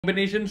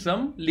Combination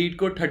sum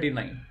Leetcode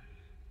 39.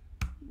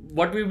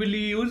 What we will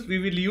use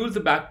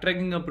the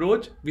backtracking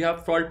approach. We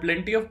have solved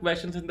plenty of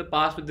questions in the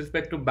past with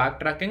respect to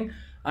backtracking,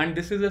 and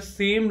this is the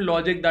same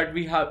logic that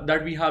we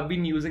have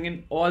been using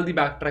in all the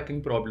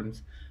backtracking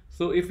problems.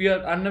 So if you are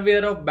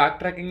unaware of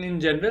backtracking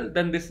in general,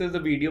 then this is the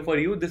video for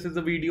you. This is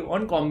the video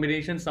on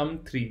combination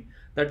sum 3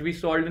 that we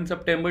solved in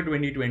September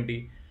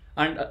 2020.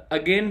 And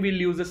again, we'll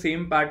use the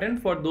same pattern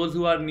for those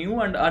who are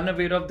new and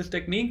unaware of this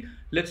technique.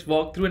 Let's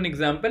walk through an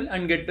example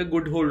and get a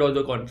good hold of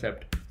the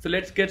concept. So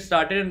let's get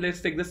started and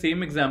let's take the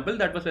same example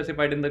that was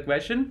specified in the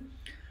question.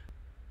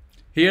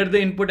 Here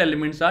the input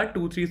elements are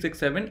 2, 3, 6,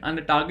 7 and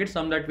the target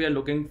sum that we are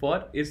looking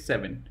for is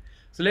 7.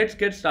 So let's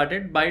get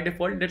started. By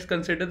default, let's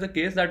consider the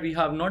case that we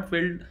have not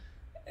filled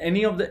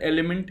any of the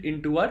element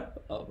into our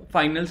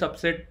final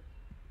subset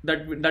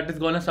that is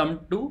gonna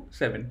sum to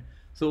 7.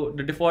 So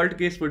the default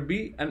case would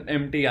be an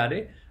empty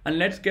array, and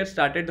let's get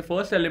started. The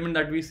first element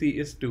that we see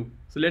is 2.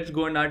 So let's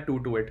go and add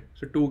 2 to it.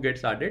 So 2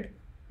 gets added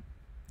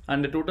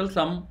and the total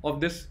sum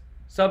of this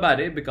sub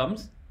array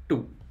becomes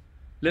 2.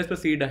 Let's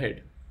proceed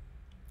ahead.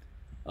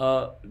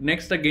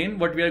 Next again,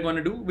 what we are going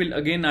to do, we'll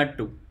again add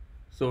 2.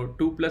 So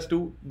 2 plus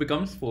 2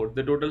 becomes 4.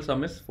 The total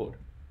sum is 4.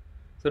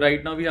 So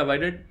right now we have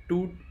added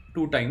 2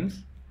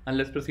 times, and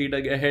let's proceed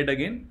ahead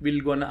again.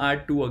 We're going to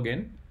add 2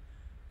 again,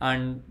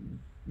 and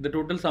the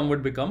total sum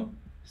would become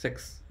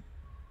 6.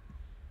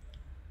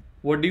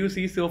 What do you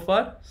see so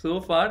far? So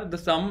far the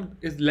sum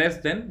is less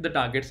than the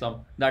target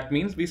sum. That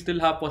means we still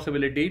have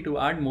possibility to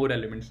add more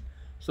elements.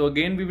 So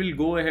again we will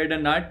go ahead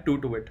and add 2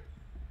 to it.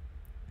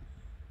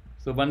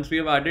 So once we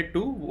have added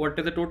 2, what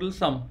is the total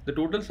sum? The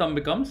total sum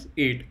becomes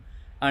 8,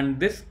 and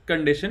this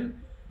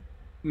condition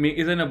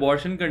is an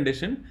abortion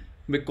condition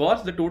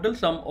because the total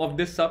sum of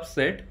this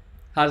subset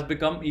has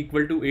become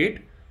equal to 8,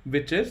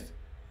 which is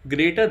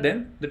greater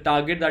than the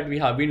target that we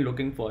have been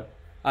looking for.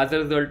 As a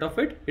result of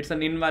it, it's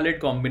an invalid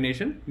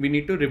combination. We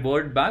need to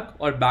revert back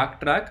or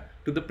backtrack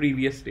to the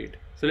previous state.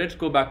 So let's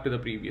go back to the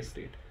previous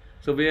state.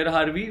 So where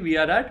are we? We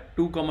are at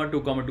 2, 2,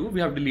 2.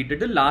 We have deleted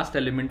the last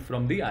element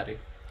from the array.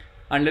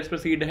 And let's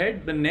proceed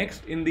ahead. The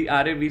next in the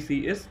array we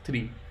see is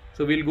 3.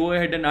 So we'll go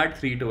ahead and add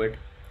 3 to it.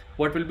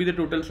 What will be the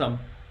total sum?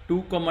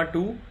 2,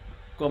 2,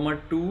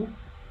 2,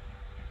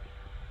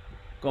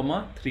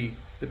 3.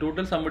 The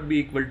total sum would be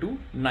equal to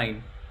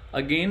 9.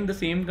 Again the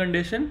same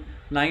condition,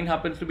 9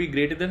 happens to be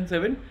greater than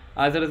 7,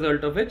 as a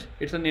result of which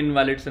it's an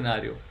invalid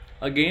scenario.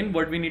 Again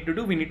what we need to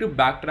do, we need to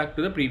backtrack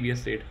to the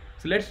previous state.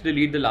 So let's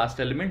delete the last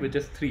element, which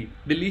is 3.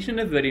 Deletion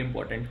is very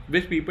important,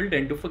 which people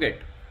tend to forget.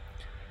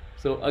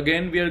 So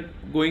again we are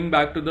going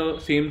back to the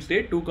same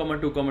state, 2,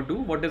 2, 2.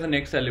 What is the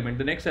next element?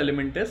 The next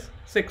element is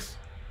 6.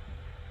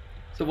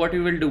 So what we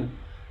will do,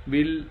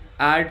 we'll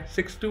add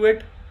 6 to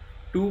it.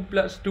 2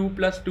 plus 2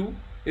 plus 2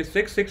 is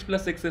 6, 6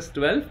 plus 6 is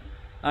 12.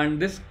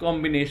 And this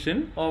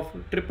combination of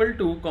 2,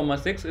 2,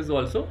 6 is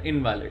also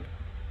invalid.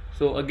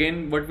 So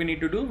again what we need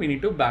to do, we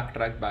need to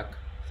backtrack back.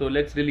 So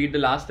let's delete the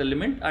last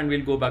element and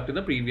we'll go back to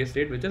the previous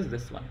state, which is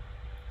this one.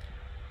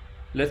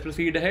 Let's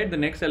proceed ahead. The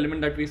next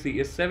element that we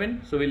see is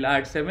 7. So we'll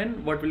add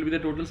 7. What will be the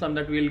total sum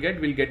that we'll get?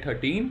 We'll get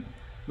 13,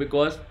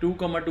 because 2,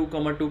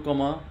 2,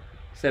 2,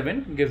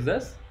 7 gives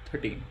us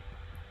 13.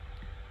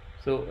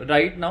 So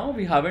right now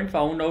we haven't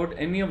found out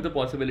any of the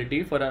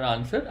possibility for our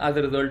answer, as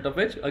a result of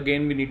which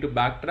again we need to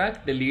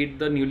backtrack, delete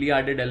the newly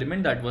added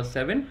element that was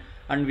 7,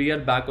 and we are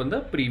back on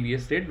the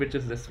previous state, which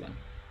is this one.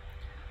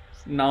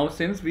 Now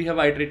since we have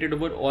iterated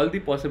over all the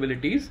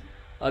possibilities,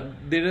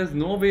 there is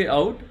no way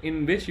out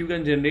in which you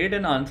can generate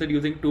an answer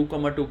using 2,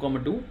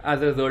 2, 2,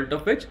 as a result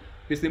of which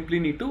we simply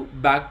need to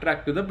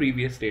backtrack to the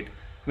previous state.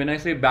 When I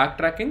say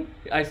backtracking,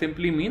 I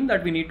simply mean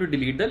that we need to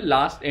delete the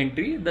last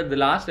entry, the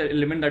last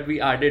element that we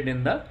added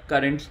in the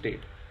current state,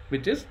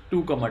 which is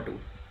 2, 2.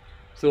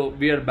 So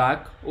we are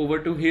back over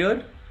to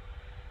here,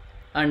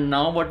 and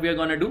now what we are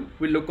gonna do,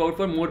 we'll look out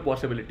for more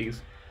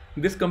possibilities.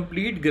 This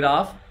complete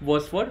graph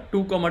was for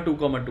 2, 2,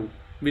 2,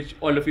 which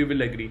all of you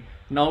will agree.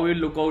 Now we'll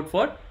look out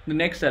for the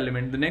next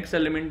element. The next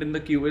element in the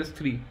queue is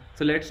 3.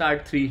 So let's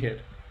add 3 here.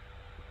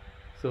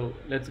 So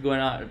let's go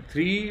and add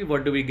 3.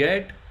 What do we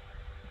get?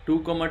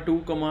 2,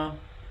 2,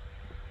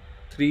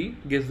 3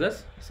 gives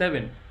us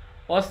 7.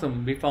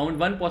 Awesome. We found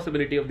one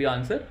possibility of the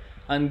answer,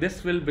 and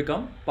this will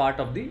become part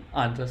of the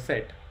answer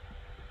set.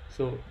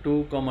 So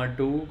 2,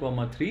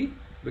 2, 3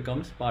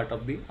 becomes part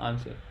of the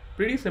answer.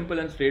 Pretty simple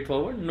and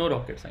straightforward, no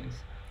rocket science.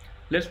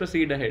 Let's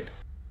proceed ahead.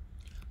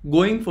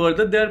 Going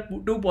further, there are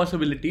 2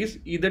 possibilities,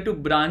 either to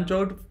branch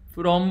out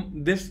from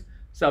this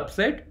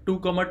subset 2,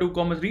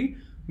 2, 3,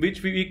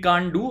 which we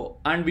can't do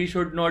and we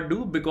should not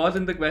do, because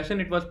in the question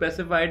it was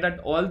specified that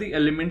all the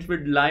elements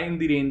would lie in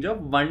the range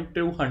of 1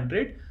 to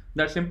 100.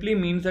 That simply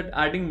means that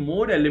adding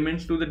more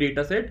elements to the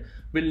dataset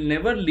will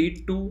never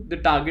lead to the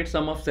target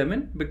sum of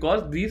 7,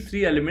 because these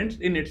 3 elements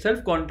in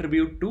itself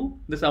contribute to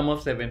the sum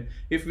of 7.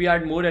 If we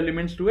add more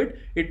elements to it,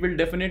 it will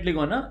definitely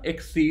gonna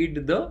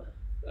exceed the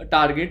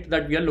target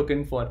that we are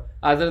looking for,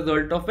 as a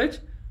result of which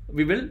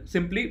we will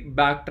simply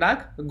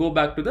backtrack, go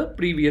back to the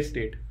previous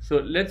state. So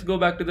let's go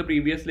back to the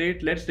previous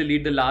state, let's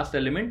delete the last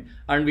element,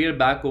 and we are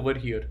back over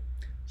here.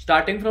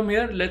 Starting from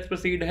here, let's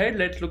proceed ahead.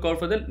 Let's look out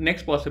for the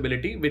next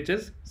possibility, which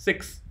is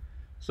 6.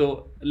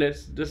 So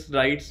let's just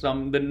write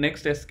the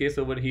next test case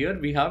over here.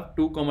 We have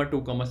 2,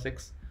 2,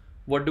 6.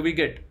 What do we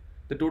get?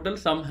 The total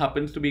sum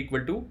happens to be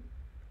equal to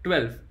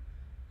 12.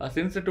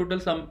 Since the total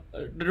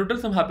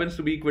sum happens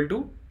to be equal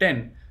to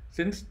 10.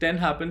 Since 10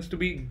 happens to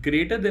be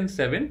greater than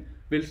 7,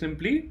 we'll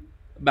simply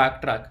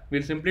backtrack.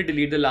 We'll simply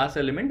delete the last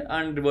element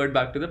and revert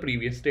back to the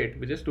previous state,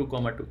 which is 2,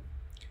 2.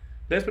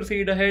 Let's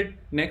proceed ahead.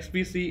 Next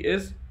we see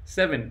is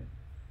 7.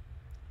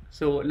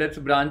 So let's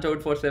branch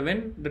out for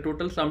 7. The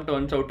total sum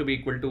turns out to be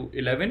equal to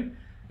 11,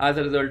 as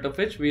a result of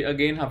which we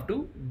again have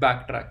to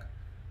backtrack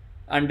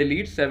and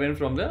delete 7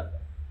 from the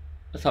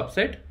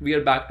subset. We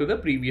are back to the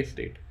previous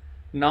state.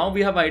 Now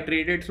we have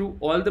iterated through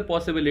all the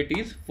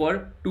possibilities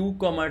for 2,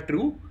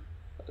 true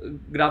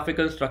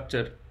graphical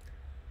structure.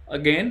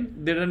 Again,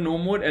 there are no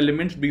more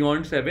elements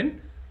beyond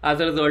 7, as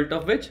a result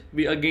of which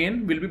we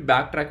again will be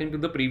backtracking to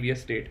the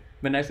previous state.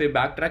 When I say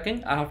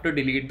backtracking, I have to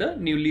delete the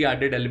newly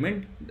added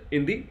element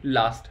in the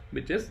last,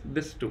 which is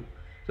this 2.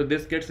 So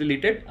this gets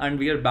deleted and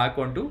we are back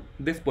onto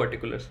this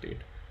particular state.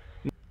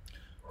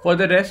 For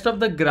the rest of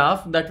the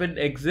graph that will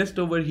exist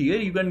over here,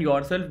 you can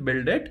yourself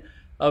build it.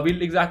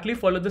 We'll exactly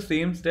follow the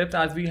same steps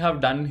as we have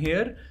done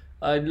here.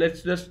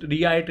 Let's just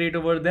reiterate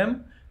over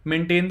them.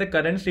 Maintain the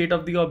current state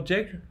of the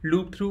object,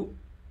 loop through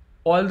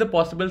all the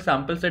possible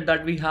sample set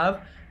that we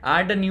have,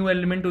 add a new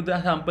element to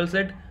the sample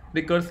set,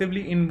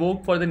 recursively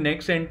invoke for the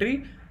next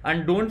entry,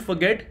 and don't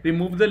forget,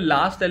 remove the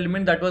last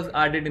element that was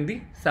added in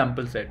the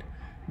sample set.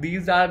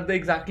 These are the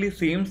exactly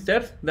same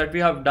steps that we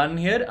have done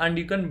here, and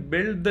you can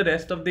build the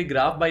rest of the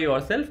graph by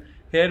yourself.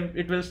 Here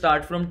it will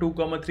start from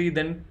 2, 3,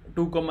 then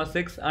 2,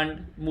 6,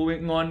 and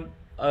moving on,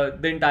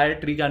 the entire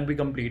tree can be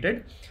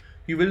completed.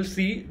 You will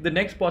see the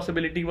next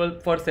possibility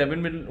for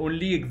 7 will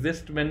only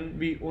exist when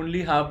we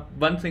only have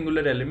one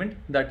singular element,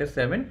 that is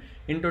 7.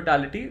 In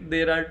totality,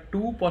 there are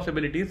 2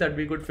 possibilities that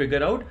we could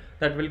figure out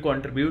that will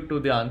contribute to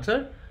the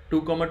answer,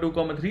 2,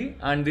 2, 3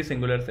 and the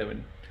singular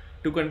 7.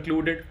 To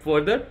conclude it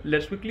further,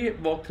 let's quickly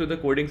walk through the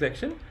coding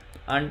section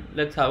and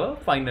let's have a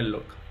final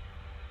look.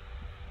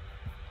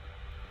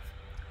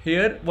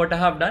 Here what I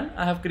have done,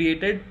 I have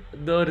created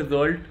the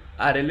result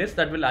array list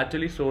that will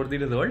actually store the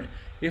result.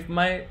 If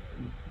my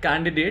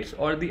candidates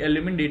or the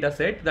element data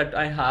set that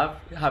I have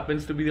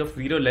happens to be of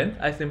 0 length,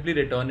 I simply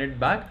return it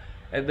back.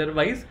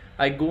 Otherwise,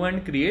 I go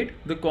and create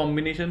the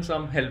combination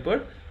sum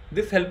helper.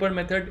 This helper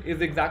method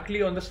is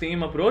exactly on the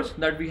same approach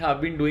that we have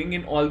been doing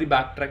in all the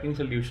backtracking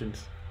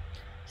solutions.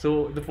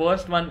 So the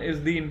first one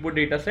is the input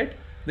data set.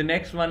 The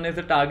next one is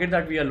the target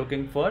that we are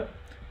looking for,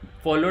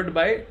 followed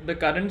by the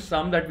current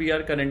sum that we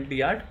are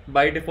currently at.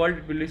 By default,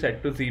 it will be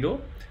set to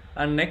 0.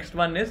 And next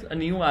one is a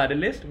new array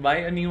list. Why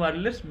a new array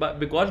list?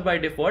 Because by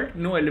default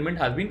no element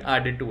has been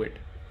added to it,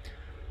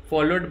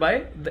 followed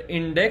by the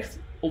index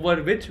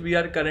over which we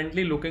are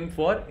currently looking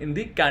for in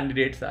the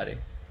candidates array.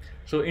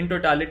 So in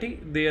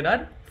totality there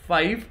are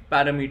 5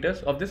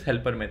 parameters of this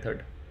helper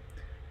method,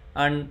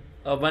 and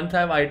once I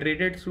have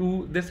iterated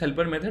through this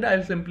helper method, I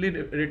will simply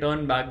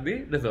return back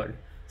the result.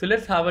 So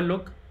let's have a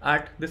look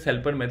at this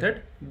helper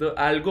method. The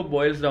algo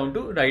boils down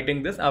to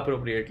writing this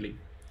appropriately.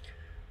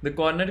 The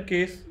corner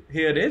case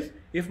here is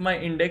if my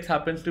index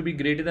happens to be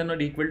greater than or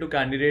equal to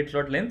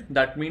candidates.length,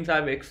 that means I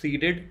have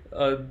exceeded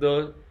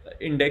the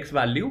index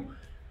value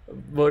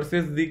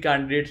versus the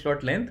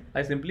candidates.length.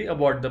 I simply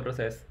abort the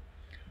process.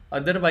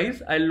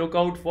 Otherwise, I'll look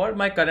out for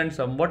my current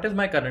sum. What is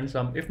my current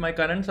sum? If my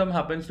current sum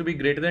happens to be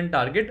greater than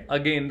target,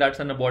 again that's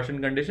an abortion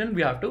condition.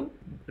 We have to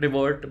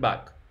revert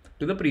back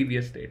to the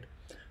previous state.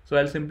 So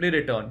I'll simply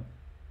return.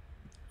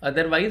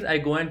 Otherwise, I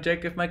go and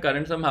check if my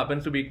current sum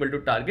happens to be equal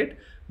to target.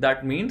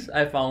 That means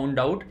I found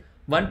out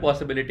one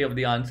possibility of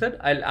the answer.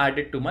 I'll add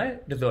it to my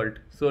result.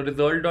 So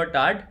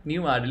result.add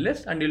new array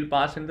list, and you'll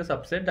pass in the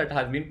subset that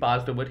has been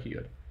passed over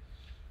here.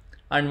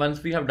 And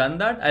once we have done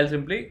that, I'll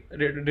simply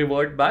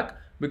revert back,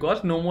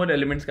 because no more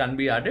elements can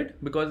be added,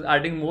 because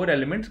adding more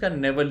elements can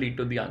never lead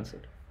to the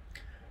answer.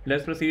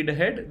 Let's proceed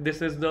ahead.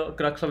 This is the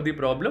crux of the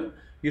problem.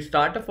 You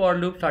start a for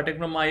loop starting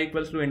from I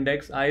equals to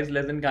index I is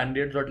less than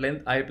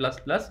candidates.length I plus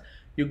plus.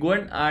 You go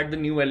and add the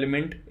new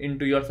element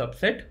into your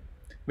subset,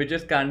 which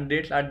is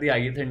candidates at the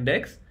ith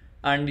index,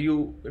 and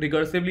you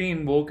recursively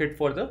invoke it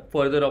for the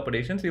further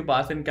operations. You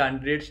pass in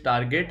candidates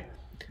target.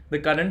 The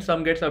current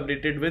sum gets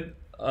updated with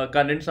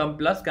current sum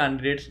plus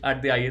candidates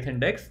at the ith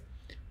index.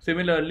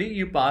 Similarly,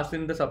 you pass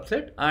in the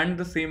subset and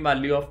the same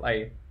value of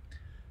I.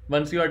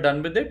 Once you are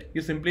done with it,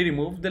 you simply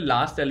remove the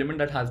last element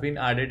that has been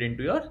added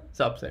into your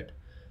subset.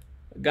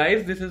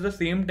 Guys, this is the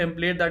same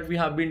template that we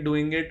have been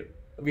doing it.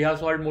 We have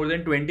solved more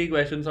than 20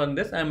 questions on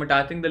this. I am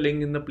attaching the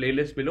link in the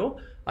playlist below.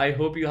 I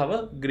hope you have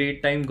a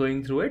great time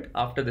going through it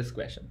after this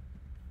question.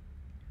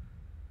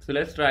 So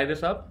let's try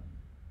this up.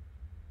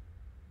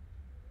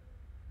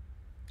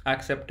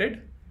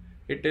 Accepted.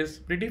 It is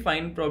pretty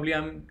fine. Probably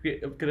I'm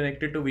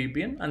connected to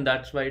VPN and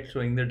that's why it's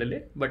showing the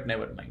delay, but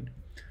never mind.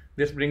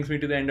 This brings me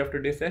to the end of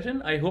today's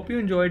session. I hope you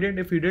enjoyed it.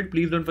 If you did,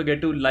 please don't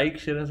forget to like,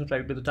 share and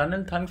subscribe to the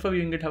channel. Thanks for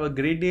viewing it. Have a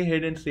great day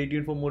ahead and stay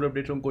tuned for more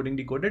updates from Coding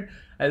Decoded.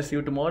 I'll see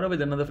you tomorrow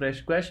with another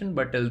fresh question.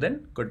 But till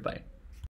then, goodbye.